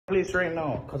Police right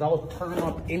now, because I was turning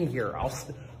up in here.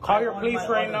 Call your police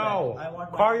right now.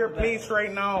 Call your police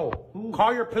right now.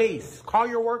 Call your police. Call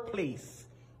your work police.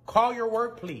 Call your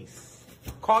work police.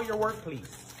 Call your work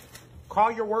police.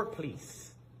 Call your work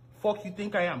police. Fuck you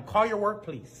think I am? Call your work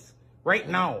police right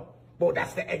now. Bro,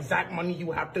 that's the exact money you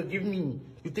have to give me.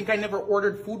 You think I never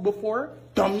ordered food before?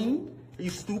 Dummy? Are you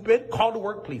stupid? Call the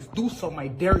work police. Do something. I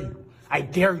dare you. I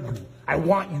dare you. I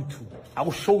want you to. I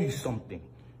will show you something.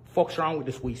 Fuck's wrong with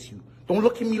this waste you. Don't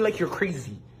look at me like you're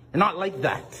crazy. You're not like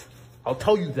that. I'll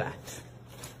tell you that.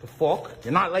 The fuck?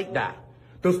 You're not like that.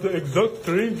 That's the exact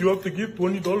range you have to give.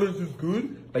 $20 is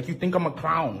good? Like you think I'm a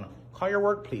clown. Call your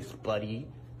work police, buddy.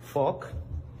 Fuck.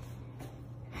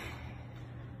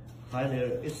 Hi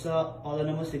there. It's order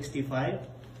number 65.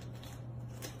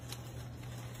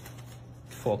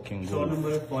 Fucking Store good.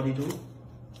 number 42.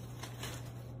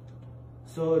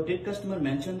 So did customer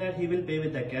mention that he will pay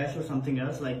with the cash or something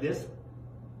else like this?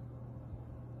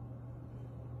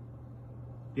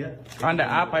 Yeah. On the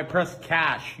app, I press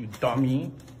cash, you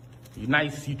dummy. You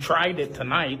nice. You tried it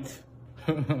tonight.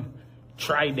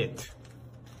 Tried it.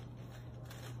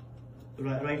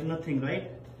 Right, nothing,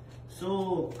 right?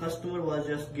 So customer was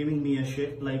just giving me a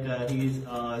shit, like he's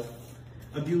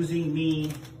abusing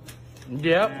me.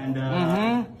 Yep.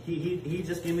 And he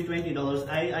just gave me $20.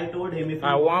 I told him if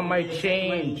I want my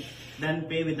change, then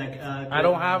pay with the. I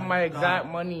don't have my exact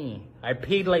money. I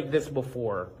paid like this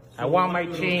before. So I want my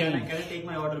can change. I take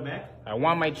my order back? I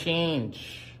want my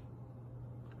change.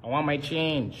 I want my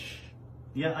change.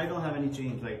 Yeah, I don't have any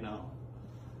change right now.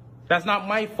 That's not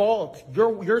my fault.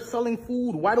 You're selling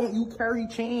food. Why don't you carry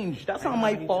change? That's not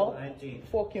my fault.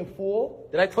 Fucking fool.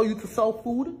 Did I tell you to sell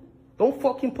food? Don't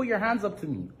fucking put your hands up to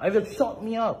me. Either shut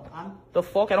me up. The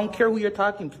fuck? I don't care who you're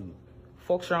talking to.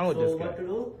 Fuck's wrong with this guy? What to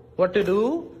do? What to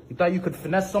do? You thought you could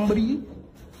finesse somebody?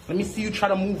 Let me see you try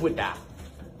to move with that.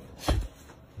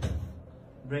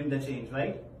 Bring the change,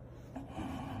 right?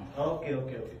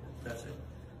 Okay. That's it.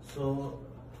 So,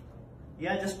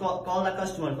 yeah, just call the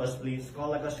customer first, please.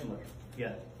 Call the customer.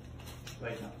 Yeah,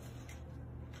 right now.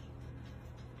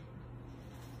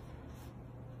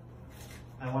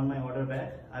 I want my order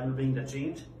back. I will bring the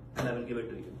change and I will give it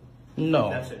to you. No,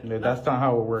 that's it. That's not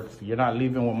how it works. You're not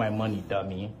leaving with my money,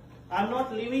 dummy. I'm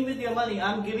not leaving with your money.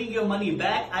 I'm giving your money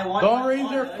back. I want. Don't raise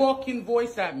your fucking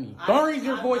voice at me. Don't raise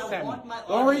your voice at me.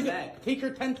 Don't raise it. Take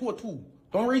your 10 to a 2.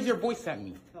 Don't raise your voice at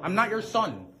me. I'm not your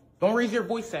son. Don't raise your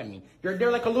voice at me. You're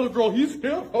there like a little girl. He's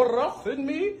here harassing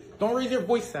me. Don't raise your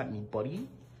voice at me, buddy.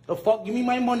 The fuck? Give me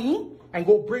my money and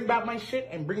go bring back my shit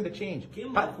and bring the change.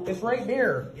 It's right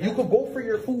there. Yeah. You could go for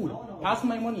your food. No. Pass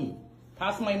my money.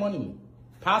 Pass my money.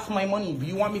 Pass my money. Do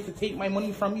you want me to take my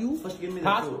money from you? First give me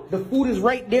the food. The food is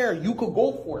right there. You could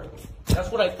go for it.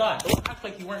 That's what I thought. Don't act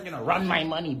like you weren't going to run my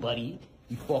money, buddy.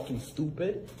 You fucking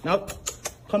stupid. Now,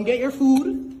 come get your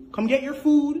food. Come get your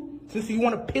food. Since you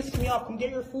want to piss me off, come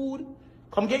get your food.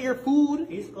 Come get your food.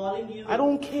 He's calling you. I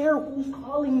don't care who's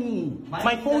calling me.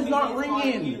 My phone's not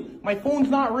ringing. My phone's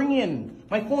not ringing.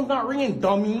 My phone's not ringing,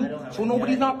 dummy. So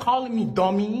nobody's not calling me,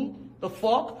 dummy. The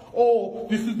fuck? Oh,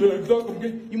 this is the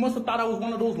exact. You must have thought I was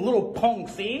one of those little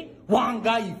punks, eh? Wrong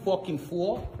guy, you fucking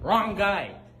fool. Wrong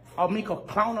guy. I'll make a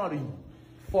clown out of you.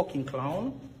 Fucking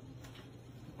clown.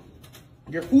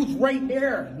 Your food's right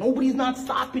there. Nobody's not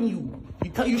stopping you.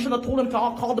 You should have told him to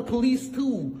call the police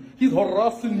too. He's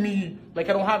harassing me. Like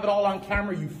I don't have it all on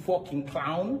camera, you fucking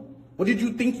clown. What did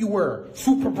you think you were?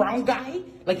 Super brown guy?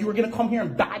 Like you were gonna come here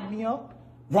and bag me up?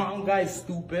 Wrong guy,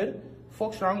 stupid.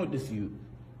 Fuck's wrong with this you?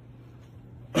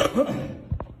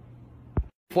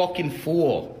 Fucking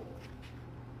fool.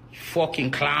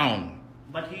 Fucking clown.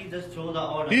 But he just threw the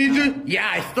order. Yeah,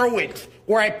 I throw it.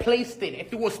 Where I placed it.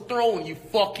 If it was thrown, you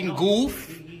fucking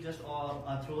goof. He just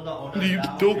threw the order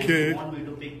down. Okay. You want me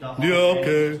to pick the yeah,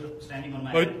 okay. Standing on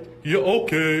my head. Yeah,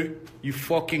 okay. You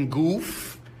fucking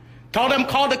goof. Tell them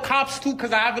call the cops too,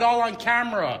 because I have it all on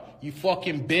camera. You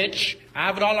fucking bitch. I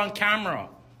have it all on camera.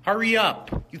 Hurry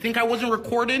up. You think I wasn't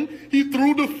recording? He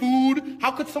threw the food. How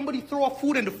could somebody throw a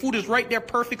food and the food is right there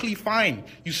perfectly fine?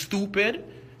 You stupid.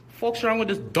 Fuck's wrong with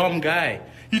this dumb guy?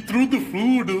 He threw the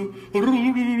food.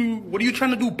 What are you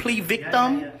trying to do? Play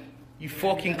victim? Yeah. You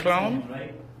fucking clown.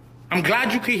 Right? I'm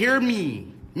glad you could hear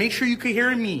me. Make sure you could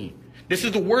hear me. This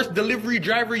is the worst delivery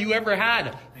driver you ever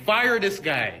had. Fire this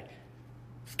guy.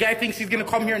 This guy thinks he's going to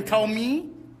come here and tell me?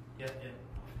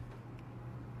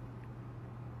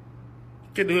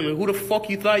 Who the fuck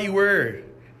you thought you were?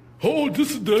 Oh,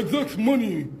 this is the exact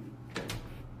money.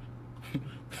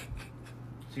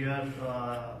 So you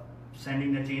are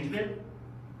sending the change bill?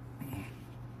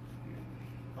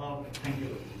 Oh, thank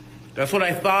you. That's what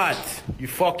I thought, you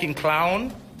fucking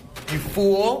clown. You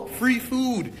fool. Free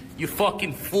food. You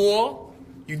fucking fool.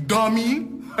 You dummy.